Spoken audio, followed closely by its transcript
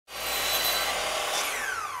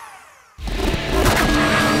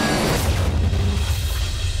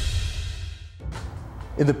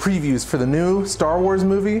In the previews for the new Star Wars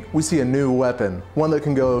movie, we see a new weapon, one that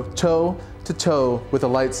can go toe to toe with a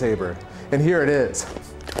lightsaber. And here it is.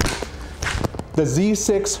 The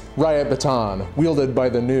Z6 Riot Baton, wielded by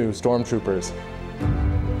the new Stormtroopers.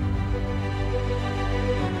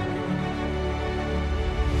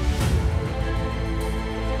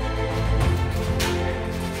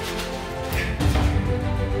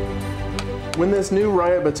 When this new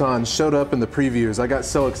Riot Baton showed up in the previews, I got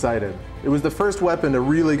so excited. It was the first weapon to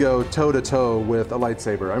really go toe-to-toe with a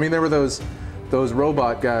lightsaber. I mean, there were those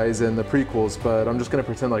robot guys in the prequels, but I'm just gonna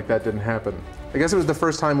pretend like that didn't happen. I guess it was the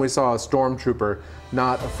first time we saw a Stormtrooper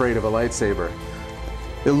not afraid of a lightsaber.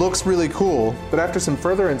 It looks really cool, but after some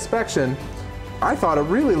further inspection, I thought it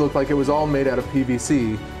really looked like it was all made out of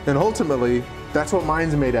PVC, and ultimately, that's what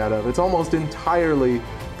mine's made out of. It's almost entirely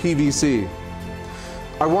PVC.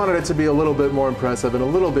 I wanted it to be a little bit more impressive and a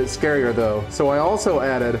little bit scarier though, so I also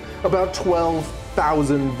added about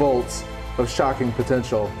 12,000 volts of shocking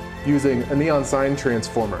potential using a neon sign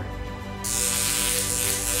transformer.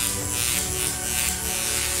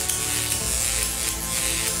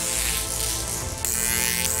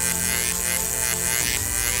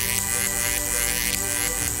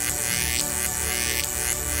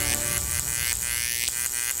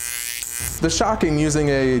 The shocking using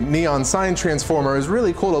a neon sign transformer is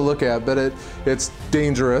really cool to look at, but it's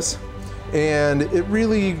dangerous. And it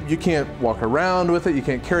really, you can't walk around with it, you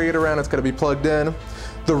can't carry it around, it's gotta be plugged in.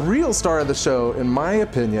 The real star of the show, in my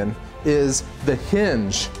opinion, is the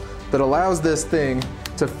hinge that allows this thing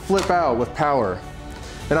to flip out with power.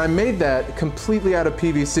 And I made that completely out of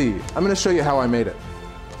PVC. I'm gonna show you how I made it.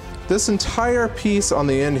 This entire piece on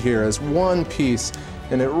the end here is one piece,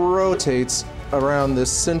 and it rotates around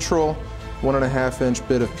this central 1.5 inch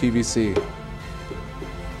bit of PVC.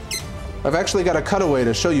 I've actually got a cutaway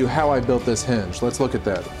to show you how I built this hinge. Let's look at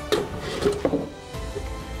that.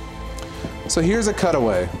 So here's a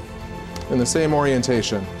cutaway in the same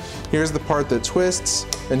orientation. Here's the part that twists,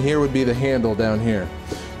 and here would be the handle down here.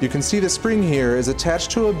 You can see the spring here is attached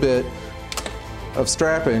to a bit of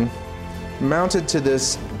strapping mounted to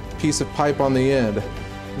this piece of pipe on the end.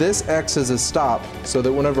 This acts as a stop so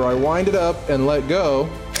that whenever I wind it up and let go,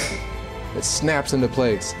 it snaps into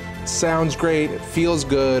place. It sounds great, it feels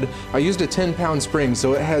good. I used a 10-pound spring,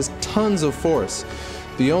 so it has tons of force.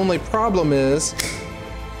 The only problem is,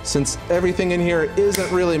 since everything in here isn't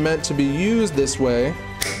really meant to be used this way,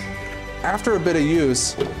 after a bit of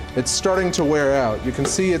use, it's starting to wear out. You can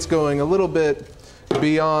see it's going a little bit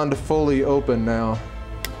beyond fully open now.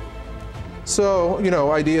 So, you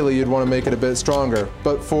know, ideally you'd want to make it a bit stronger,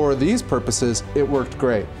 but for these purposes, it worked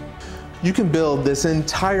great. You can build this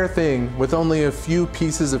entire thing with only a few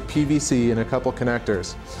pieces of PVC and a couple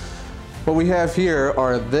connectors. What we have here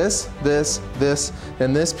are this,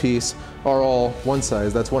 and this piece are all one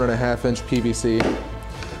size. That's 1.5 inch PVC.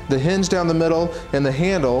 The hinge down the middle and the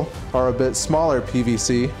handle are a bit smaller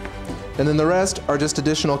PVC. And then the rest are just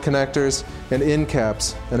additional connectors and end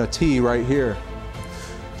caps and a T right here.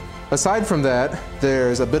 Aside from that,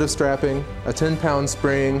 there's a bit of strapping, a 10-pound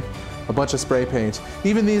spring, a bunch of spray paint.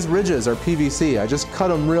 Even these ridges are PVC. I just cut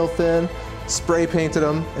them real thin, spray painted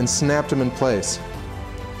them, and snapped them in place.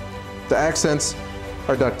 The accents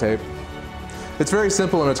are duct tape. It's very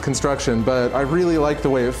simple in its construction, but I really like the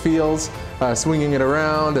way it feels, swinging it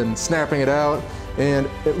around and snapping it out, and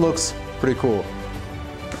it looks pretty cool.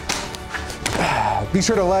 Be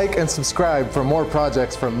sure to like and subscribe for more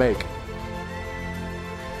projects from Make.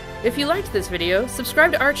 If you liked this video,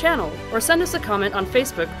 subscribe to our channel or send us a comment on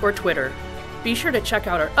Facebook or Twitter. Be sure to check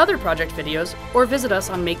out our other project videos or visit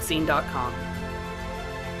us on makezine.com.